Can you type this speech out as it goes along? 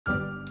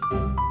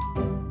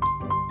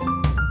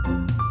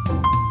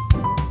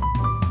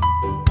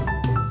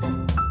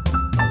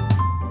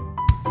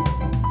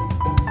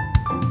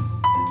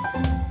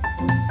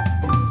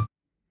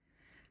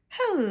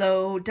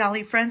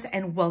Dolly friends,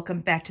 and welcome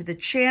back to the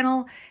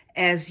channel.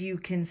 As you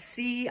can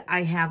see,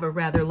 I have a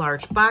rather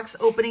large box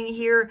opening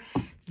here.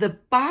 The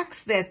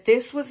box that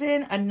this was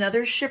in,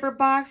 another shipper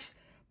box,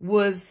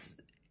 was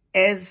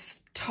as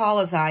tall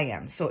as I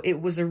am. So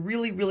it was a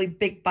really, really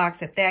big box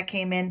that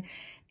came in.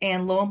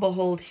 And lo and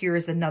behold, here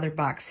is another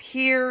box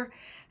here.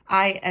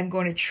 I am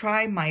going to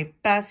try my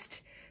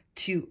best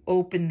to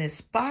open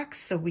this box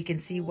so we can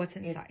see what's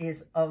inside. It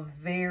is a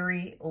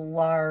very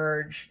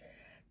large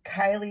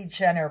Kylie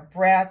Jenner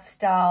Bratz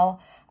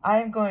doll.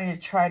 I'm going to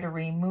try to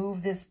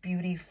remove this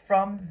beauty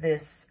from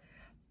this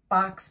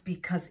box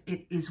because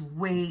it is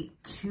way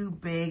too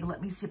big.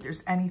 Let me see if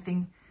there's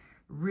anything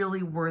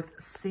really worth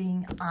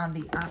seeing on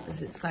the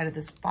opposite side of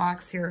this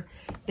box here.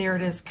 There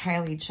it is,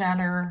 Kylie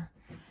Jenner.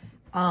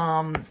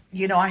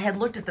 You know, I had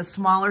looked at the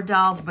smaller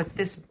dolls, but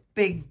this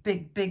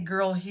big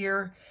girl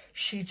here,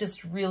 she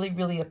just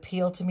really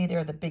appealed to me. There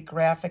are the big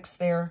graphics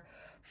there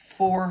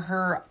for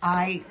her.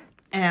 I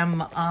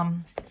am,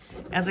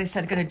 as I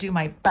said, going to do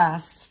my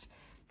best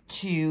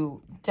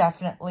to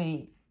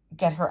definitely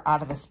get her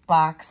out of this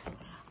box.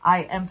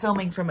 I am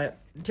filming from a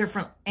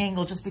different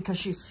angle just because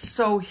she's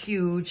so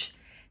huge,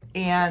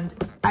 and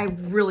I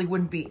really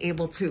wouldn't be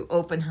able to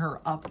open her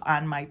up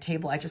on my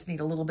table. I just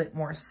need a little bit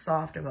more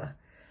soft of a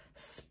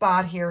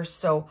spot here.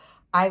 So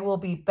I will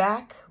be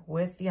back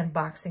with the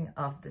unboxing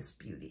of this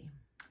beauty.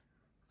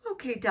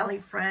 Okay, Dolly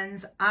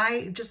friends,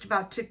 I just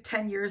about took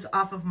 10 years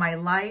off of my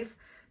life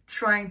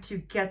trying to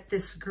get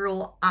this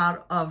girl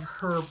out of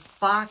her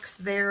box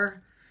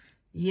there.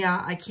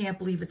 Yeah, I can't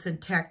believe it's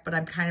intact, but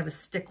I'm kind of a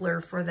stickler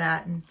for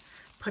that and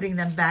putting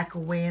them back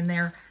away in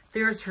there.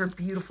 There's her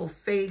beautiful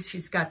face.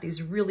 She's got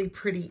these really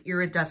pretty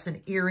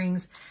iridescent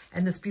earrings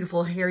and this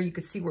beautiful hair. You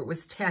could see where it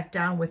was tacked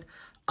down with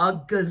a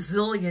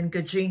gazillion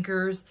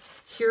gajinkers.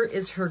 Here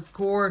is her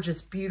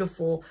gorgeous,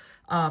 beautiful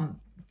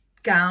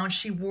gown.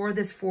 She wore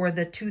this for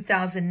the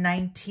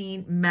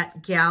 2019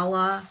 Met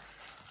Gala.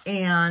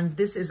 And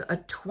this is a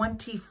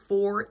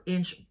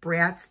 24-inch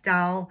Bratz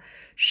doll.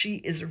 She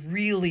is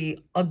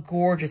really a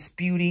gorgeous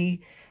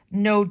beauty.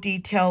 No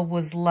detail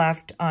was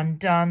left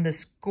undone.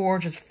 This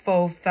gorgeous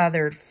faux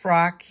feathered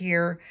frock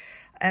here.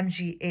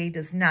 MGA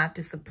does not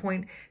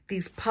disappoint.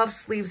 These puff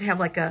sleeves have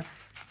like a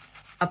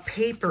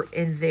paper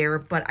in there,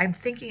 but I'm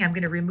thinking I'm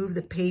going to remove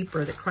the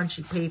paper, the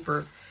crunchy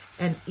paper,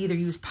 and either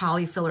use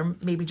polyfill or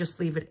maybe just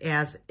leave it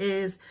as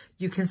is.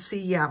 You can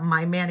see, yeah,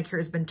 my manicure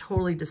has been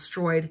totally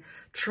destroyed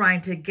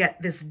trying to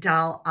get this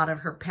doll out of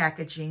her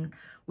packaging,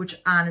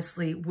 which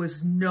honestly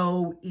was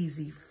no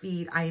easy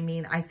feat. I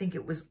mean, I think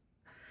it was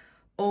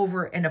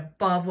over and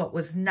above what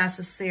was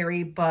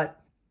necessary,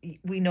 but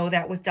we know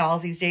that with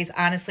dolls these days.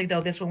 Honestly,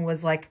 though, this one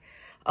was like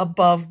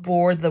above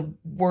board, the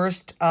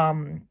worst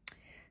time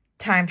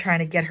trying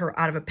to get her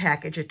out of a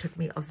package. It took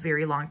me a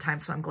very long time,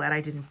 so I'm glad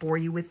I didn't bore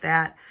you with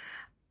that.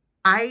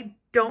 I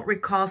don't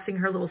recall seeing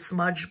her little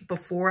smudge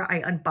before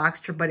I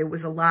unboxed her, but it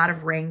was a lot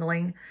of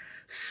wrangling.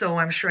 So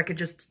I'm sure I could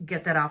just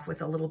get that off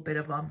with a little bit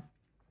of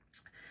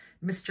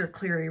Mr.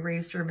 Clear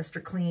Eraser,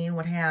 Mr. Clean,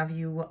 what have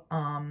you.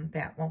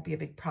 That won't be a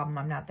big problem.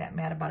 I'm not that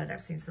mad about it.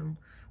 I've seen some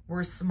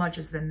worse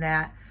smudges than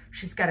that.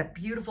 She's got a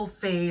beautiful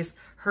face.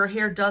 Her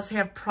hair does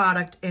have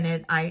product in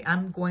it. I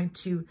am going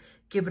to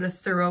give it a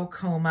thorough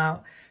comb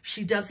out.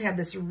 She does have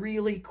this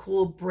really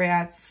cool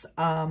Bratz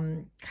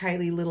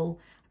Kylie little,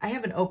 I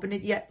haven't opened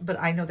it yet, but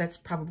I know that's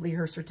probably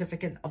her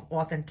certificate of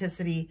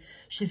authenticity.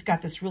 She's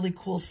got this really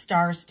cool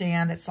star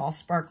stand that's all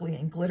sparkly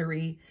and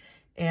glittery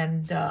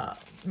and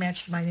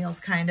matched my nails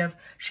kind of.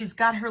 She's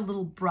got her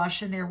little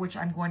brush in there, which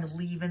I'm going to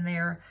leave in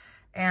there.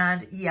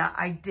 And yeah,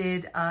 I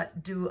did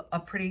do a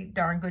pretty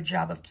darn good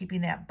job of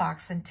keeping that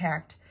box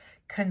intact,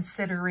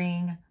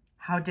 considering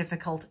how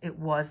difficult it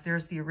was.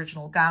 There's the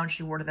original gown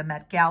she wore to the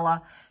Met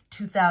Gala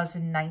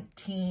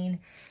 2019.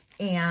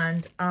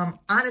 And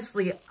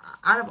honestly,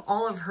 out of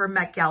all of her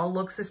Met Gala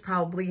looks, this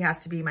probably has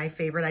to be my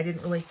favorite. I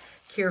didn't really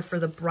care for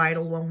the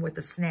bridal one with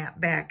the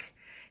snapback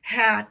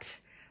hat,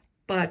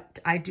 but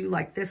I do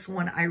like this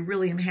one. I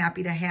really am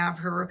happy to have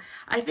her.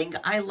 I think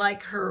I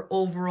like her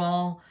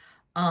overall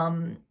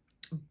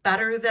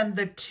better than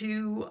the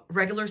two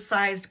regular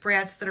sized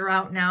Bratz that are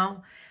out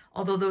now,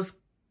 although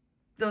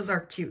those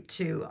are cute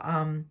too.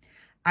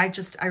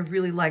 I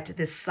really liked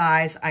this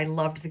size. I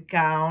loved the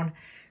gown.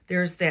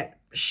 There's that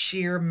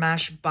sheer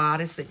mesh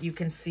bodice that you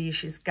can see.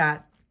 She's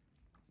got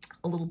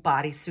a little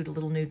bodysuit, a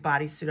little nude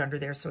bodysuit under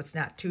there, so it's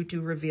not too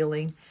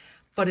revealing,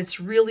 but it's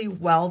really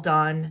well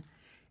done.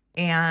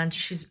 And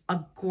she's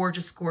a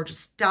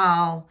gorgeous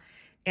doll,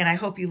 and I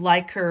hope you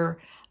like her.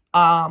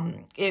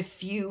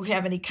 If you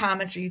have any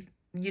comments or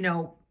you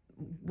know,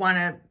 want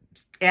to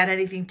add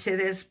anything to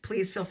this,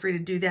 please feel free to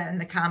do that in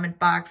the comment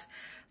box.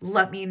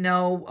 Let me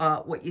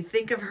know what you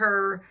think of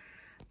her.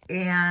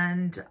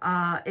 And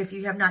if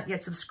you have not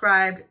yet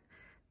subscribed,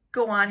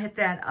 go on, hit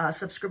that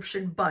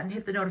subscription button,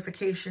 hit the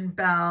notification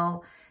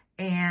bell,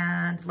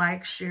 and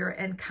like, share,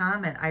 and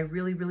comment. I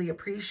really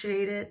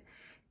appreciate it.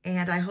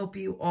 And I hope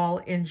you all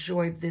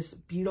enjoyed this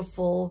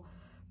beautiful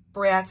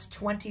Bratz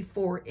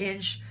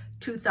 24-inch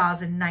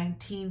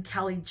 2019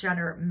 Kylie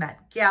Jenner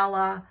Met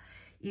Gala.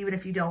 Even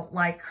if you don't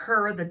like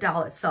her, the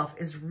doll itself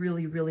is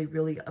really, really,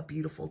 really a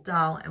beautiful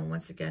doll. And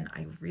once again,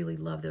 I really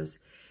love those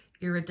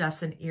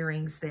iridescent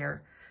earrings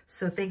there.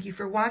 So thank you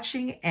for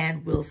watching,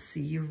 and we'll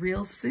see you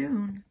real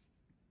soon.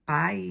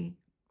 Bye.